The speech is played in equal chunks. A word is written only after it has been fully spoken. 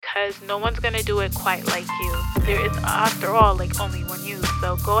because no one's going to do it quite like you. There is, after all, like only one you.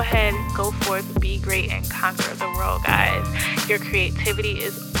 So go ahead, go forth, be great, and conquer the world, guys. Your creativity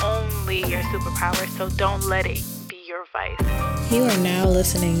is only your superpower, so don't let it be your vice. You are now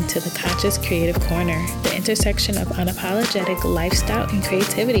listening to the Conscious Creative Corner, the intersection of unapologetic lifestyle and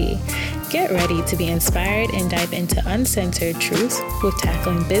creativity. Get ready to be inspired and dive into uncensored truths with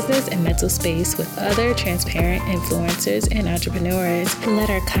tackling business and mental space with other transparent influencers and entrepreneurs. Let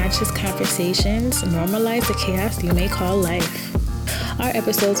our conscious conversations normalize the chaos you may call life. Our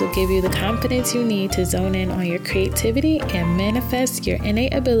episodes will give you the confidence you need to zone in on your creativity and manifest your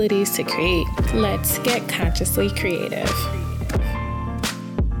innate abilities to create. Let's get consciously creative.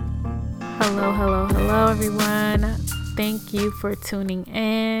 Hello, everyone. Thank you for tuning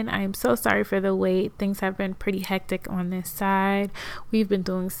in. I'm so sorry for the wait. Things have been pretty hectic on this side. We've been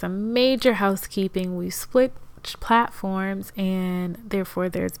doing some major housekeeping. We split platforms and therefore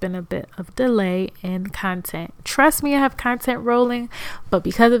there's been a bit of delay in content. Trust me, I have content rolling, but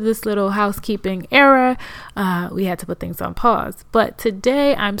because of this little housekeeping error, we had to put things on pause. But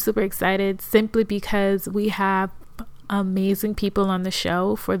today I'm super excited simply because we have amazing people on the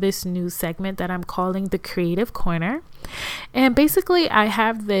show for this new segment that I'm calling the Creative Corner. And basically I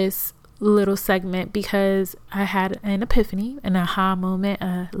have this little segment because I had an epiphany, an aha moment,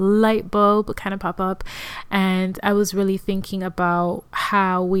 a light bulb kind of pop up, and I was really thinking about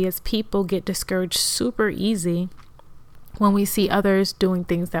how we as people get discouraged super easy when we see others doing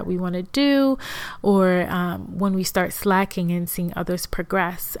things that we want to do, or when we start slacking and seeing others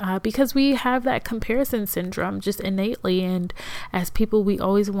progress, because we have that comparison syndrome just innately, and as people we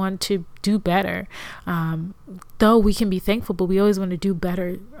always want to do better, though we can be thankful, but we always want to do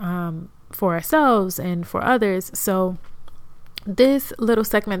better for ourselves and for others. So this little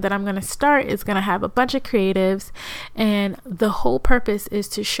segment that I'm going to start is going to have a bunch of creatives, and the whole purpose is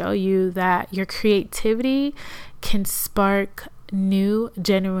to show you that your creativity can spark new,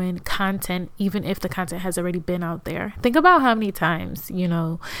 genuine content, even if the content has already been out there. Think about how many times,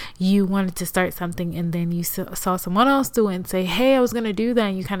 you wanted to start something and then you saw someone else do it and say, hey, I was going to do that,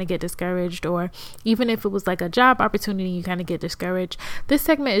 and you kind of get discouraged. Or even if it was like a job opportunity, you kind of get discouraged. This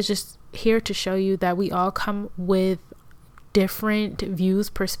segment is just here to show you that we all come with different views,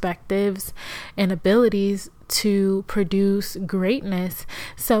 perspectives, and abilities to produce greatness.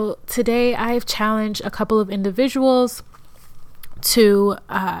 So today I've challenged a couple of individuals to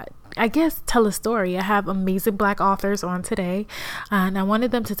tell a story. I have amazing Black authors on today, and I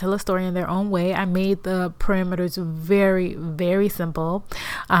wanted them to tell a story in their own way. I made the parameters very, very simple.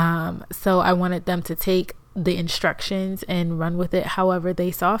 So I wanted them to take the instructions and run with it however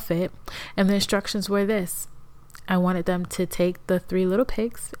they saw fit. And the instructions were this: I wanted them to take the three little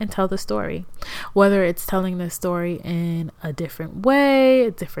pigs and tell the story, whether it's telling the story in a different way,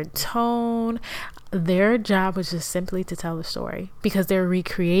 a different tone. Their job was just simply to tell the story because they're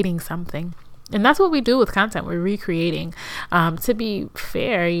recreating something. And that's what we do with content. We're recreating. To be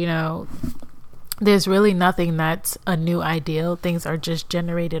fair, there's really nothing that's a new ideal. Things are just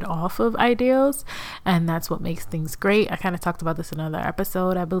generated off of ideals, and that's what makes things great. I kind of talked about this in another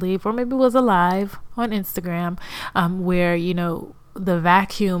episode, I believe, or maybe it was a live on Instagram, where, the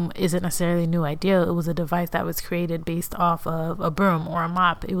vacuum isn't necessarily a new ideal. It was a device that was created based off of a broom or a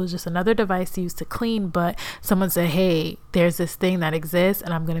mop. It was just another device used to clean, but someone said, hey, there's this thing that exists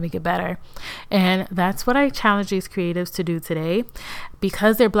and I'm going to make it better. And that's what I challenge these creatives to do today.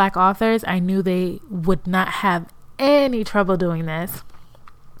 Because they're Black authors, I knew they would not have any trouble doing this.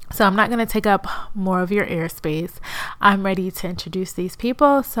 So I'm not going to take up more of your airspace. I'm ready to introduce these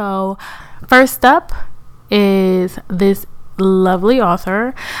people. So first up is this lovely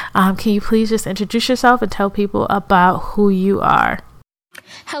author. Can you please just introduce yourself and tell people about who you are?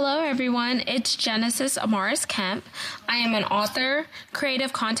 Hello everyone, it's Genesis Amaris Kemp. I am an author,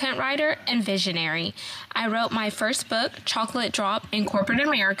 creative content writer, and visionary. I wrote my first book, Chocolate Drop in Corporate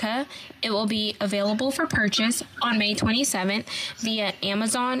America. It will be available for purchase on May 27th via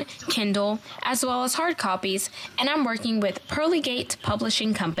Amazon, Kindle, as well as hard copies, and I'm working with Pearly Gates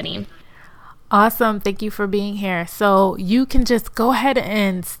Publishing Company. Awesome. Thank you for being here. So you can just go ahead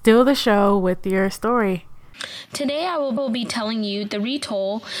and steal the show with your story. Today I will be telling you the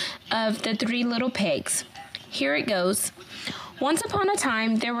retold of the Three Little Pigs. Here it goes. Once upon a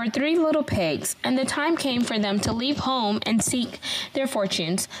time, there were three little pigs, and the time came for them to leave home and seek their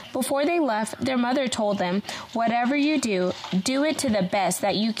fortunes. Before they left, their mother told them, whatever you do, do it to the best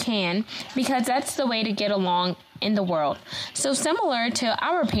that you can, because that's the way to get along in the world. So similar to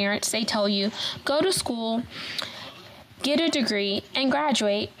our parents, they tell you, go to school, get a degree, and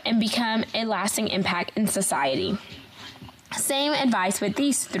graduate, and become a lasting impact in society. Same advice with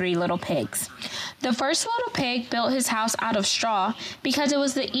these 3 little pigs. The first little pig built his house out of straw because it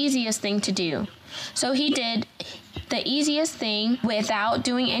was the easiest thing to do. So he did the easiest thing without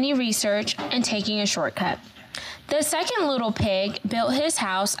doing any research and taking a shortcut. The second little pig built his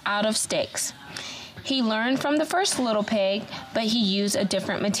house out of sticks. He learned from the first little pig, but he used a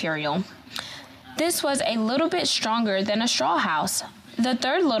different material. This was a little bit stronger than a straw house. The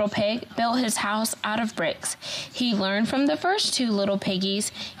third little pig built his house out of bricks. He learned from the first 2 little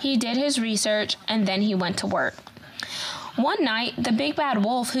piggies, he did his research, and then he went to work. One night, the big bad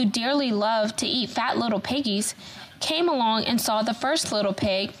wolf, who dearly loved to eat fat little piggies, came along and saw the first little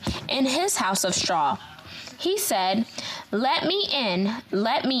pig in his house of straw. He said, let me in,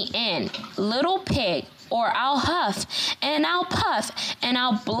 little pig, or I'll huff, and I'll puff, and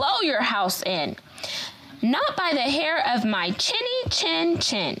I'll blow your house in. Not by the hair of my chinny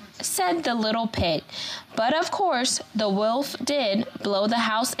chin, said the little pig. But of course, the wolf did blow the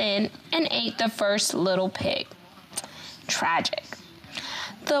house in and ate the first little pig. Tragic.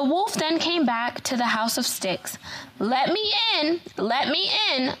 The wolf then came back to the house of sticks. Let me in,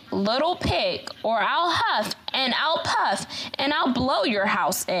 little pig, or I'll huff, and I'll puff, and I'll blow your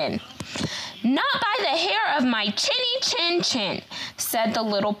house in. Not by the hair of my chinny chin, said the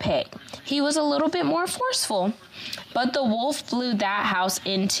little pig. He was a little bit more forceful, but the wolf blew that house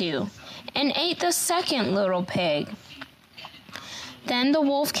in too, and ate the second little pig. Then the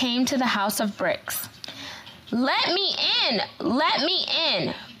wolf came to the house of bricks. Let me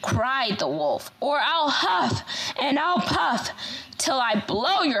in, cried the wolf, or I'll huff and I'll puff till I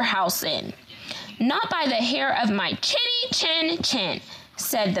blow your house in. Not by the hair of my chinny chin,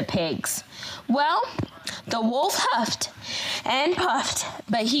 said the pigs. Well, the wolf huffed and puffed,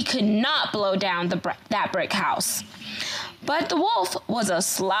 but he could not blow down that brick house. But the wolf was a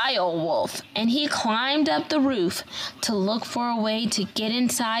sly old wolf, and he climbed up the roof to look for a way to get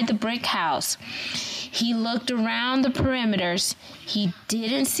inside the brick house. He looked around the perimeters. He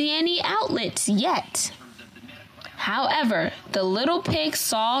didn't see any outlets yet. However, the little pig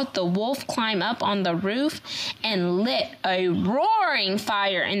saw the wolf climb up on the roof and lit a roaring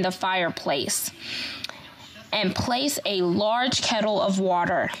fire in the fireplace and place a large kettle of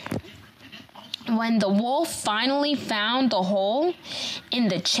water. When the wolf finally found the hole in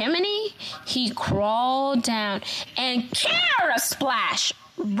the chimney, he crawled down and a splash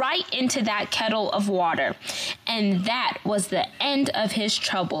right into that kettle of water. And that was the end of his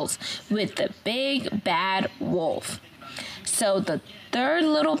troubles with the big bad wolf. So the third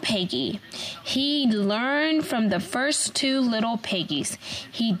little piggy, he learned from the first 2 little piggies.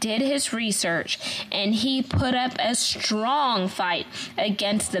 He did his research and he put up a strong fight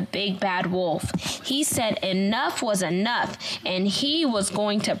against the big bad wolf. He said enough was enough and he was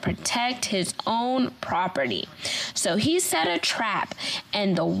going to protect his own property. So he set a trap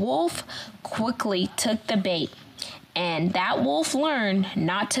and the wolf quickly took the bait. And that wolf learned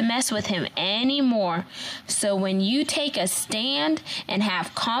not to mess with him anymore. So when you take a stand and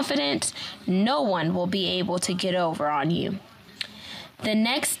have confidence, no one will be able to get over on you. The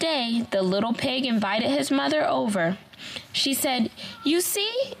next day, the little pig invited his mother over. She said, "You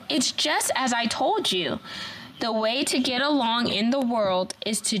see, it's just as I told you. The way to get along in the world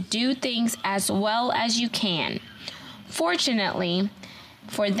is to do things as well as you can." Fortunately,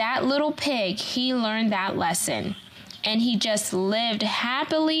 for that little pig, he learned that lesson. And he just lived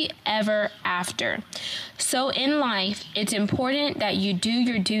happily ever after. So in life, it's important that you do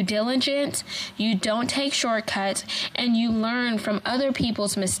your due diligence, you don't take shortcuts, and you learn from other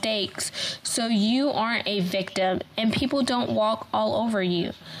people's mistakes so you aren't a victim and people don't walk all over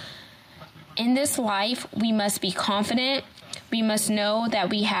you. In this life, we must be confident. We must know that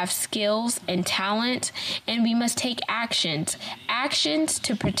we have skills and talent, and we must take actions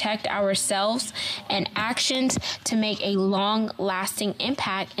to protect ourselves and actions to make a long-lasting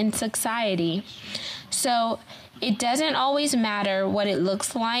impact in society. So it doesn't always matter what it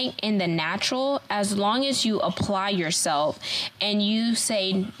looks like in the natural as long as you apply yourself and you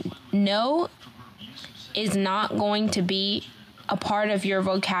say no is not going to be a part of your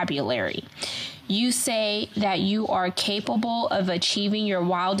vocabulary. You say that you are capable of achieving your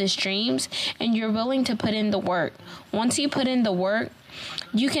wildest dreams and you're willing to put in the work. Once you put in the work,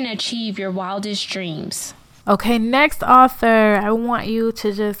 you can achieve your wildest dreams. Okay, next author, I want you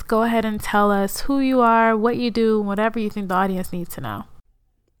to just go ahead and tell us who you are, what you do, whatever you think the audience needs to know.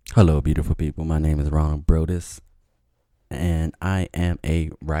 Hello, beautiful people. My name is Ronald Brodus, and I am a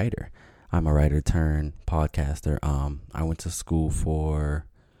writer. I'm a writer turned podcaster. I went to school for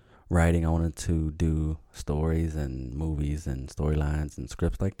writing. I wanted to do stories and movies and storylines and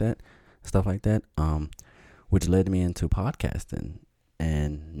scripts like that, stuff like that. which led me into podcasting.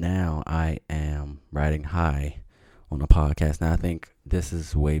 And now I am riding high on a podcast. Now I think this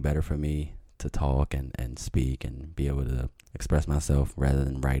is way better for me to talk and speak and be able to express myself rather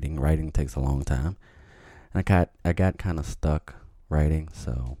than writing. Writing takes a long time. And I got kind of stuck writing,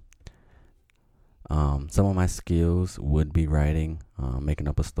 so some of my skills would be writing, making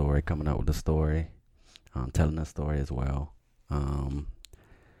up a story, coming up with a story, telling a story as well.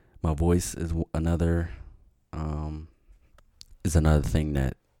 My voice is another thing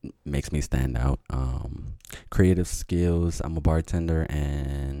that makes me stand out. Creative skills. I'm a bartender,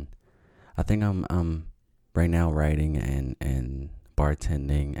 and I think I'm right now writing and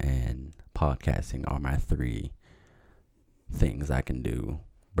bartending and podcasting are my 3 things I can do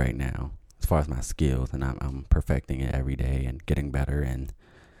right now as far as my skills, and I'm perfecting it every day and getting better and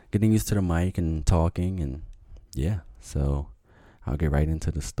getting used to the mic and talking, and yeah, so I'll get right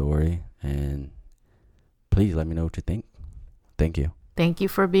into the story, and please let me know what you think. Thank you. Thank you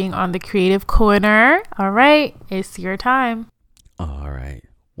for being on the Creative Corner. All right, it's your time. All right.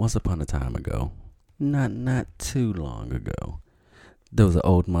 Once upon a time ago, not too long ago, there was an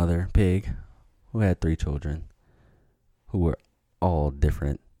old mother pig who had 3 children who were all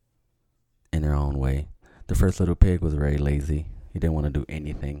different in their own way. The first little pig was very lazy. He didn't want to do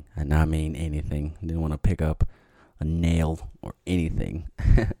anything, and I mean anything. He didn't want to pick up a nail or anything.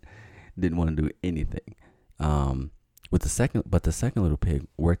 Didn't want to do anything. But the second little pig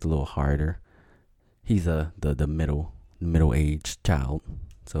worked a little harder. He's the middle-aged child,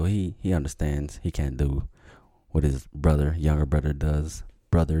 so he understands he can't do what his younger brother does,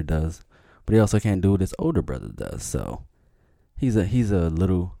 but he also can't do what his older brother does. So he's a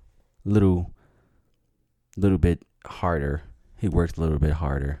little bit harder. He works a little bit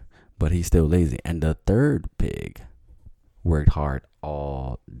harder, but he's still lazy. And the third pig worked hard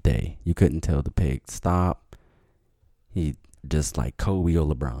all day. You couldn't tell the pig stop. He just like Kobe or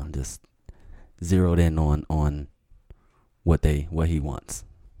LeBron, just zeroed in on what he wants.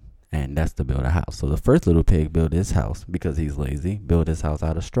 And that's to build a house. So the first little pig built his house because he's lazy, built his house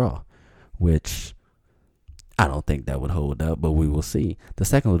out of straw, which I don't think that would hold up, but we will see. The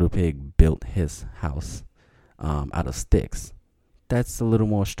second little pig built his house out of sticks. That's a little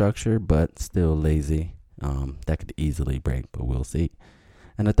more structured, but still lazy. That could easily break, but we'll see.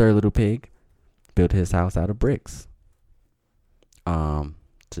 And the third little pig built his house out of bricks.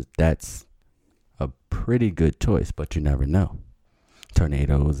 That's a pretty good choice, but you never know.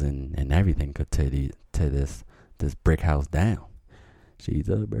 Tornadoes and everything could tear this brick house down. She's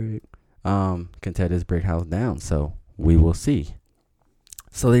a brick. Can tear this brick house down. So we will see.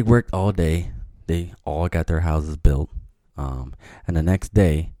 So they worked all day. They all got their houses built. And the next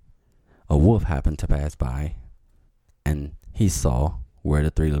day, a wolf happened to pass by, and he saw where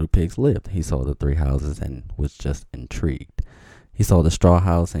the 3 little pigs lived. He saw the 3 houses and was just intrigued. He saw the straw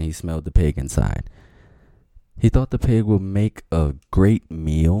house and he smelled the pig inside. He thought the pig would make a great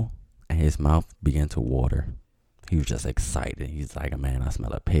meal, and his mouth began to water. He was just excited. He's like, man, I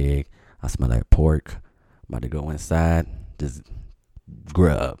smell a pig. I smell like pork. I'm about to go inside. Just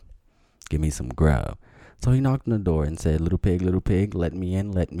grub. Give me some grub. So he knocked on the door and said, little pig, let me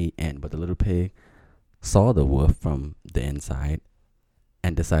in, let me in. But the little pig saw the wolf from the inside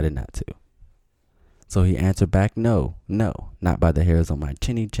and decided not to. So he answered back, no, not by the hairs on my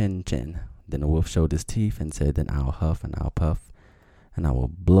chinny chin chin. Then the wolf showed his teeth and said, then I'll huff and I'll puff, and I will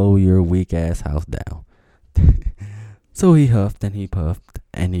blow your weak ass house down. So he huffed and he puffed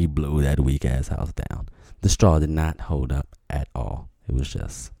and he blew that weak ass house down. The straw did not hold up at all. It was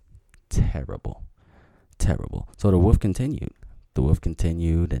just terrible. So the wolf continued.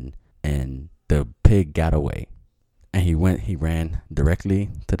 And the pig got away. And he ran directly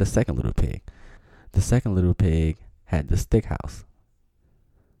to the second little pig. The second little pig had the stick house.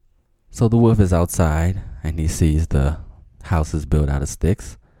 So the wolf is outside and he sees the house is built out of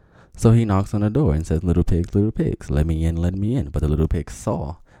sticks. So he knocks on the door and says, little pigs, let me in, let me in. But the little pig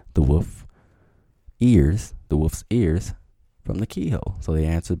saw the wolf's ears from the keyhole. So they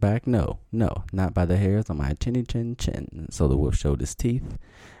answered back, no, not by the hairs on my chinny chin chin. So the wolf showed his teeth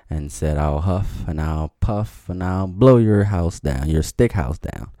and said, I'll huff and I'll puff and I'll blow your house down, your stick house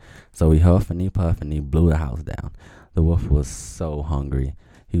down. So he huffed and he puffed and he blew the house down. The wolf was so hungry.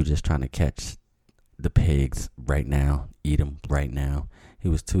 He was just trying to catch the pigs right now, eat them right now. He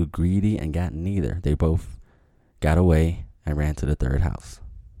was too greedy and got neither. They both got away and ran to the third house.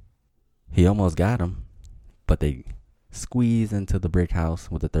 He almost got them, but they squeezed into the brick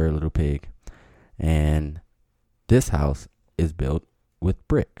house with the third little pig. And this house is built with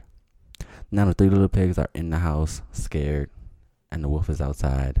brick. Now the 3 little pigs are in the house, scared, and the wolf is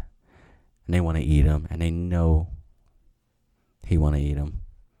outside. and they want to eat him, and they know he want to eat him.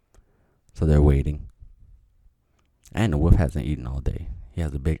 So they're waiting. And the wolf hasn't eaten all day. He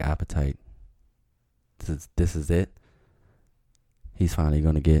has a big appetite. This is it. He's finally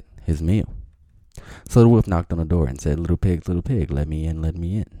going to get his meal. So the wolf knocked on the door and said, little pig, let me in, let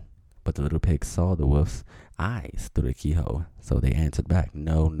me in. But the little pig saw the wolf's eyes through the keyhole. So they answered back,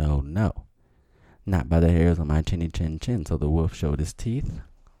 no, no, no. Not by the hairs on my chinny chin chin. So the wolf showed his teeth,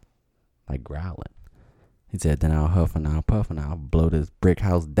 like growling. He said, then I'll huff and I'll puff and I'll blow this brick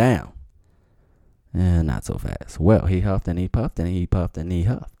house down. And not so fast. Well, he huffed and he puffed and he puffed and he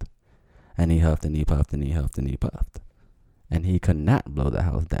huffed. And he huffed and he puffed and he huffed and he puffed. And he could not blow the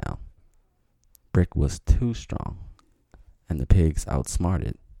house down. Brick was too strong. And the pigs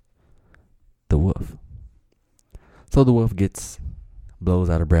outsmarted the wolf. So the wolf blows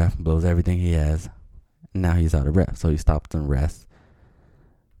out of breath, blows everything he has. And now he's out of breath. So he stops and rests.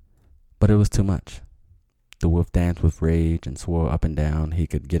 But it was too much. The wolf danced with rage and swore up and down he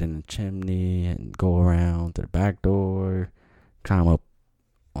could get in the chimney and go around to the back door, climb up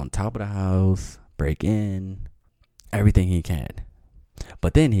on top of the house, break in, everything he can.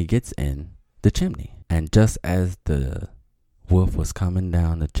 But then he gets in the chimney. And just as the wolf was coming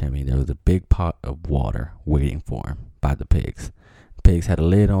down the chimney, there was a big pot of water waiting for him by the pigs. The pigs had a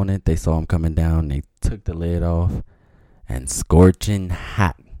lid on it. They saw him coming down. They took the lid off, and scorching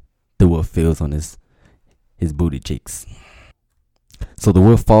hot, the wolf feels on his booty cheeks. So the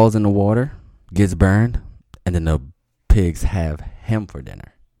wolf falls in the water, gets burned, and then the pigs have him for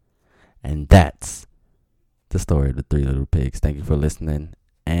dinner. And that's the story of the three little pigs. Thank you for listening,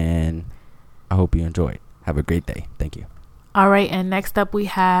 and I hope you enjoyed. Have a great day. Thank you. All right, and next up we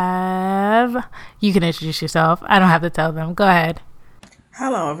have, you can introduce yourself. I don't have to tell them. Go ahead.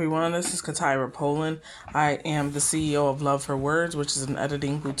 Hello, everyone. This is Katira Poland. I am the CEO of Love for Words, which is an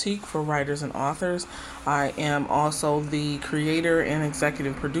editing boutique for writers and authors. I am also the creator and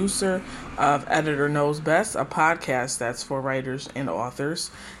executive producer of Editor Knows Best, a podcast that's for writers and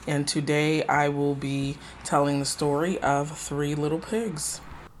authors. And today I will be telling the story of Three Little Pigs.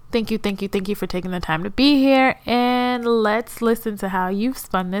 Thank you for taking the time to be here. And let's listen to how you've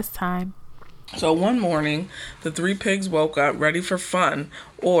spun this time. So one morning, the three pigs woke up ready for fun,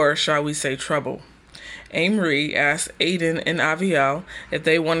 or shall we say trouble. Amory asked Aiden and Aviel if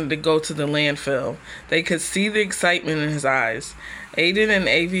they wanted to go to the landfill. They could see the excitement in his eyes. Aiden and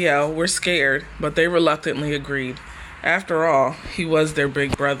Aviel were scared, but they reluctantly agreed. After all, he was their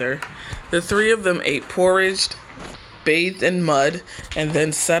big brother. The three of them ate porridge, bathed in mud, and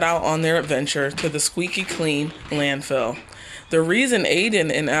then set out on their adventure to the squeaky clean landfill. The reason Aiden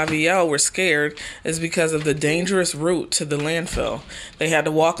and Aviel were scared is because of the dangerous route to the landfill. They had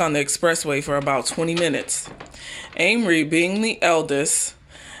to walk on the expressway for about 20 minutes. Amory, being the eldest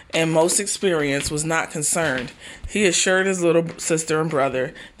and most experienced, was not concerned. He assured his little sister and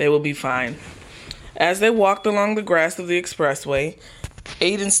brother they would be fine. As they walked along the grass of the expressway,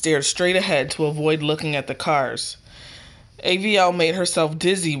 Aiden stared straight ahead to avoid looking at the cars. Aviel made herself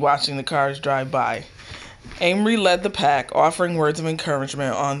dizzy watching the cars drive by. Amory led the pack, offering words of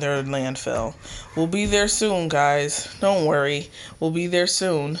encouragement on their landfill. We'll be there soon, guys. Don't worry. We'll be there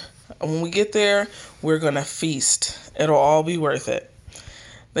soon. When we get there, we're going to feast. It'll all be worth it.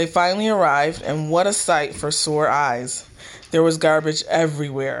 They finally arrived, and what a sight for sore eyes. There was garbage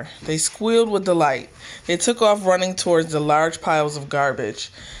everywhere. They squealed with delight. They took off running towards the large piles of garbage.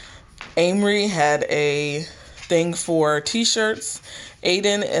 Amory had a thing for t-shirts.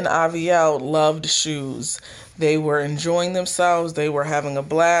 Aiden and Aviel loved shoes. They were enjoying themselves. They were having a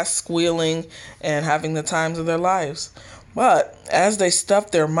blast, squealing, and having the times of their lives. But as they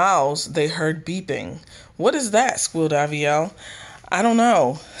stuffed their mouths, they heard beeping. "What is that?" squealed Aviel. "I don't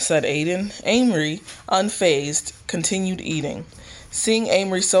know," said Aiden. Amory, unfazed, continued eating. Seeing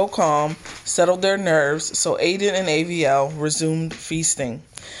Amory so calm settled their nerves, so Aiden and Aviel resumed feasting.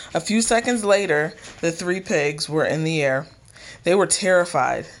 A few seconds later, the three pigs were in the air. They were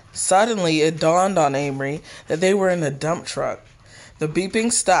terrified. Suddenly, it dawned on Amory that they were in a dump truck. The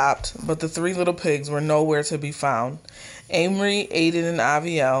beeping stopped, but the three little pigs were nowhere to be found. Amory, Aiden, and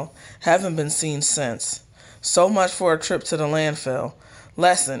Aviel haven't been seen since. So much for a trip to the landfill.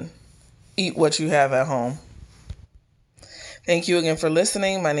 Lesson: eat what you have at home. Thank you again for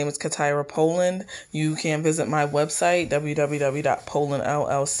listening. My name is Katira Poland. You can visit my website,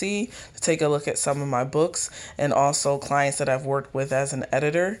 www.polandllc, to take a look at some of my books and also clients that I've worked with as an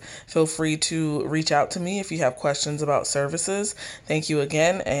editor. Feel free to reach out to me if you have questions about services. Thank you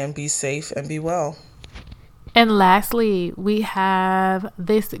again, and be safe and be well. And lastly, we have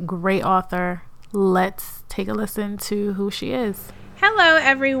this great author. Let's take a listen to who she is. Hello Hello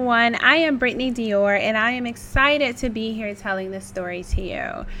everyone, I am Brittany Dior and I am excited to be here telling this story to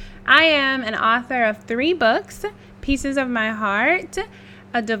you. I am an author of 3 books, Pieces of My Heart,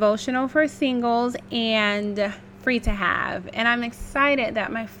 a devotional for singles, and Free to Have. And I'm excited that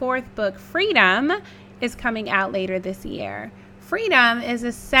my 4th book, Freedom, is coming out later this year. Freedom is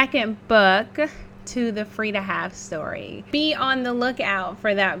the second book to the Free to Have story. Be on the lookout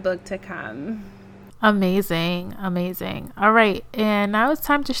for that book to come. Amazing. All right, and now it's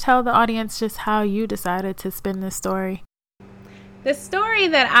time to tell the audience just how you decided to spin this story. The story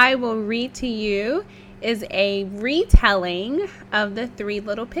that I will read to you is a retelling of the 3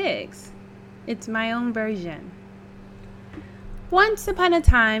 Little Pigs. It's my own version. Once upon a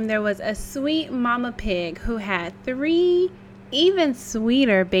time, there was a sweet mama pig who had 3 even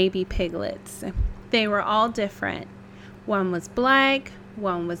sweeter baby piglets. They were all different. One was black,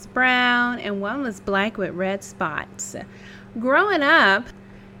 one was brown, and one was black with red spots. Growing up,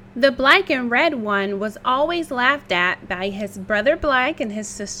 the black and red one was always laughed at by his brother Black and his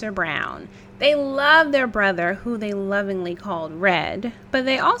sister Brown. They loved their brother, who they lovingly called Red, but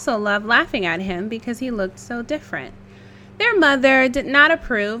they also loved laughing at him because he looked so different. Their mother did not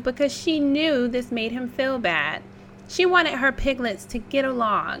approve because she knew this made him feel bad. She wanted her piglets to get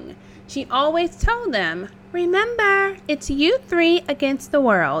along. She always told them, "Remember, it's you 3 against the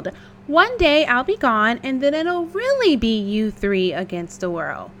world. One day I'll be gone and then it'll really be you 3 against the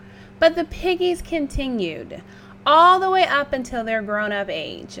world." But the piggies continued all the way up until their grown-up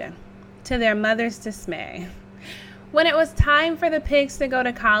age, to their mother's dismay. When it was time for the pigs to go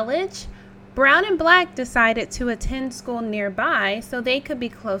to college, Brown and Black decided to attend school nearby so they could be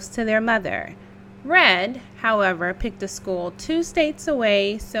close to their mother. Red, however, picked a school 2 states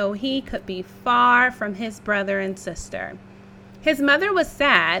away so he could be far from his brother and sister. His mother was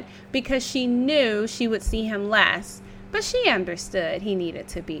sad because she knew she would see him less, but she understood he needed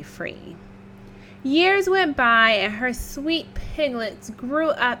to be free. Years went by and her sweet piglets grew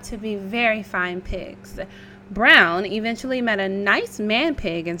up to be very fine pigs. Brown eventually met a nice man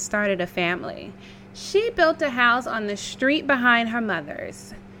pig and started a family. She built a house on the street behind her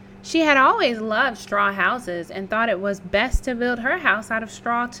mother's. She had always loved straw houses and thought it was best to build her house out of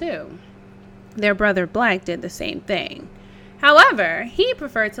straw too. Their brother Black did the same thing. However, he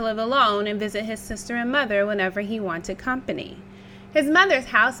preferred to live alone and visit his sister and mother whenever he wanted company. His mother's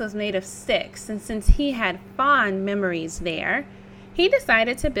house was made of sticks, and since he had fond memories there, he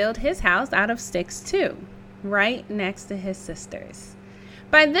decided to build his house out of sticks too, right next to his sister's.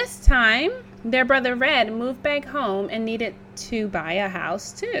 By this time, their brother Red moved back home and needed to buy a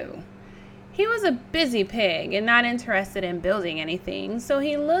house too. He was a busy pig and not interested in building anything, so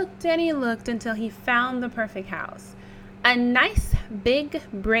he looked and he looked until he found the perfect house. A nice big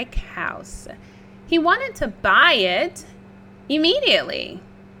brick house. He wanted to buy it immediately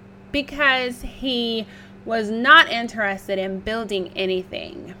because he was not interested in building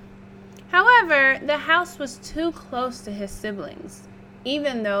anything. However, the house was too close to his siblings,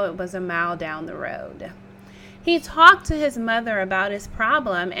 even though it was a mile down the road. He talked to his mother about his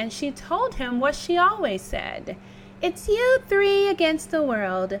problem, and she told him what she always said. "It's you 3 against the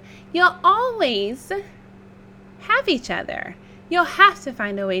world. You'll always have each other. You'll have to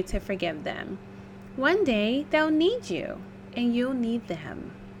find a way to forgive them. One day they'll need you, and you'll need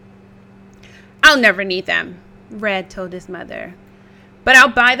them." "I'll never need them," Red told his mother. "But I'll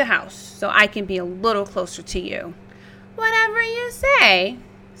buy the house so I can be a little closer to you." "Whatever you say,"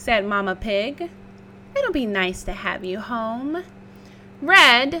 said Mama Pig. "It'll be nice to have you home."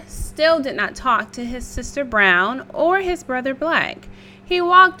 Red still did not talk to his sister Brown or his brother Black. He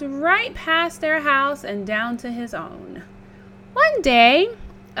walked right past their house and down to his own. One day,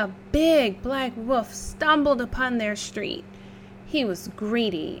 a big black wolf stumbled upon their street. He was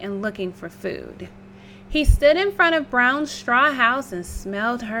greedy and looking for food. He stood in front of Brown's straw house and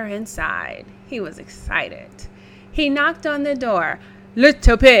smelled her inside. He was excited. He knocked on the door.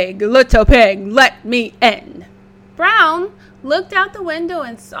 Little pig, let me in." Brown looked out the window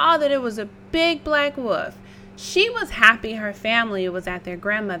and saw that it was a big black wolf. She was happy her family was at their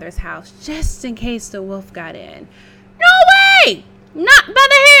grandmother's house just in case the wolf got in. "No way! Not by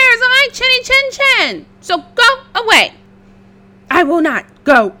the hairs of my chinny chin chin! So go away!" "I will not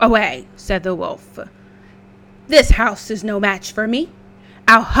go away," said the wolf. "This house is no match for me.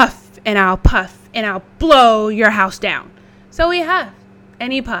 I'll huff and I'll puff and I'll blow your house down." So he huffed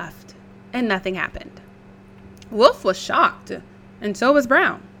and he puffed and nothing happened. Wolf was shocked, and so was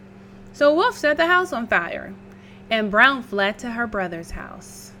Brown. So Wolf set the house on fire, and Brown fled to her brother's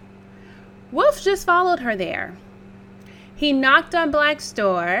house. Wolf just followed her there. He knocked on Black's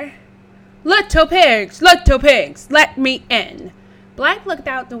door. Little pigs, let me in." Black looked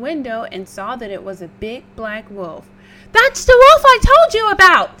out the window and saw that it was a big black wolf. "That's the wolf I told you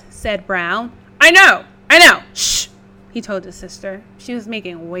about," said Brown. I know. Shh, he told his sister. She was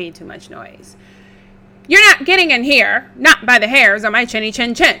making way too much noise. "You're not getting in here, not by the hairs on my chinny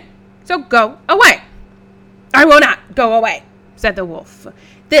chin chin. So go away." "I will not go away," said the wolf.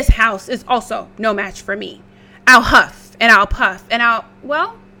 "This house is also no match for me. I'll huff and I'll puff and I'll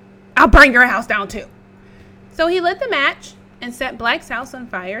burn your house down too." So he lit the match and set Black's house on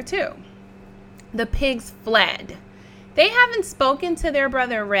fire too. The pigs fled. They haven't spoken to their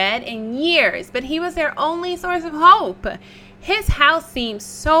brother Red in years, but he was their only source of hope. His house seemed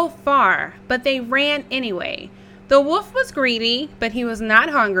so far, but they ran anyway. The wolf was greedy, but he was not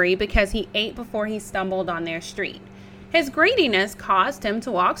hungry because he ate before he stumbled on their street. His greediness caused him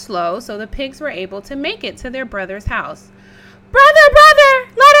to walk slow, so the pigs were able to make it to their brother's house. Brother,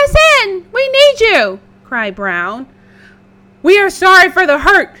 let us in! We need you!" cried Brown. "We are sorry for the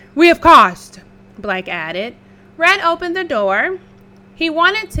hurt we have caused," Black added. Red opened the door. He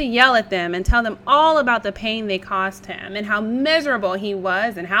wanted to yell at them and tell them all about the pain they caused him and how miserable he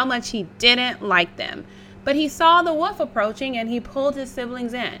was and how much he didn't like them. But he saw the wolf approaching and he pulled his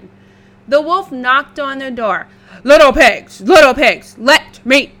siblings in. The wolf knocked on the door. Little pigs, let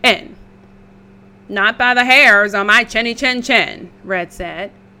me in." "Not by the hairs on my chinny chin chin," Red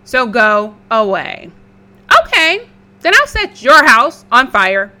said. "So go away." "Okay, then I'll set your house on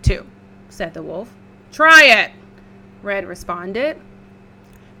fire too," said the wolf. "Try it," Red responded.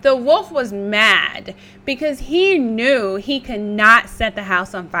 The wolf was mad because he knew he could not set the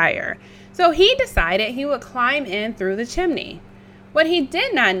house on fire. So he decided he would climb in through the chimney. What he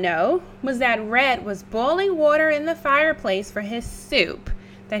did not know was that Red was boiling water in the fireplace for his soup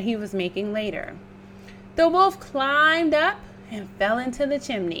that he was making later. The wolf climbed up and fell into the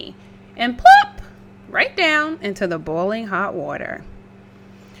chimney and plop, right down into the boiling hot water.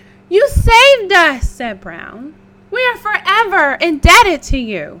 "You saved us," said Brown. "We are forever indebted to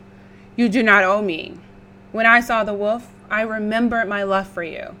you." "You do not owe me. When I saw the wolf, I remembered my love for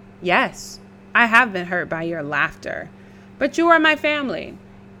you. Yes, I have been hurt by your laughter, but you are my family,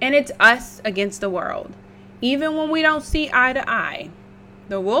 and it's us against the world, even when we don't see eye to eye.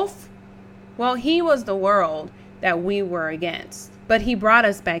 The wolf, well, he was the world that we were against, but he brought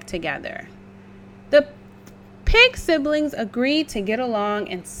us back together." The pig siblings agreed to get along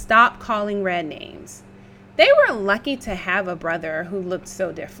and stop calling Red names. They were lucky to have a brother who looked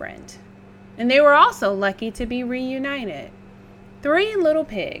so different. And they were also lucky to be reunited. 3 little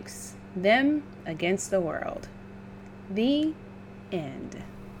pigs, them against the world. The end.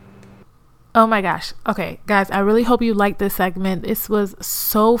 Oh my gosh. Okay, guys, I really hope you liked this segment. This was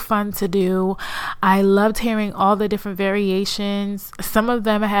so fun to do. I loved hearing all the different variations. Some of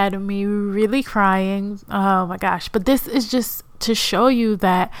them had me really crying. Oh my gosh. But this is just to show you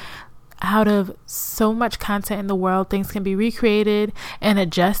that out of so much content in the world, things can be recreated and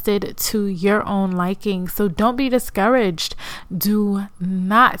adjusted to your own liking. So don't be discouraged. Do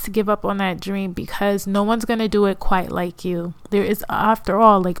not give up on that dream because no one's going to do it quite like you. There is, after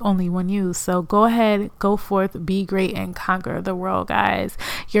all, like only one you. So go ahead, go forth, be great, and conquer the world, guys.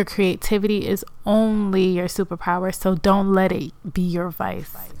 Your creativity is only your superpower, so don't let it be your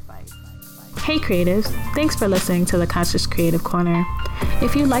vice. Hey creatives, thanks for listening to the Conscious Creative Corner.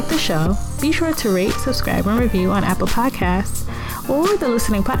 If you like the show, be sure to rate, subscribe, and review on Apple Podcasts or the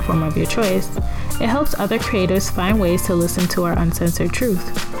listening platform of your choice. It helps other creatives find ways to listen to our uncensored truth.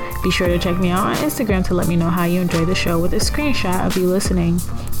 Be sure to check me out on Instagram to let me know how you enjoy the show with a screenshot of you listening.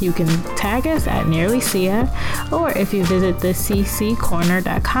 You can tag us at NearlySia, or if you visit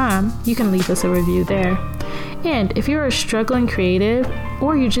thecccorner.com, you can leave us a review there. And if you're a struggling creative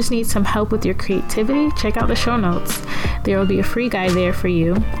or you just need some help with your creativity, check out the show notes. There will be a free guide there for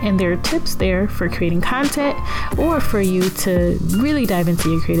you, and there are tips there for creating content or for you to really dive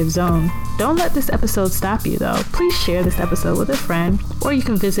into your creative zone. Don't let this episode stop you though. Please share this episode with a friend, or you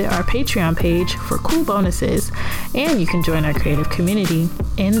can visit our Patreon page for cool bonuses, and you can join our creative community.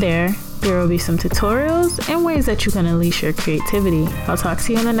 In there will be some tutorials and ways that you can unleash your creativity. I'll talk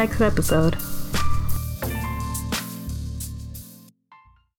to you in the next episode.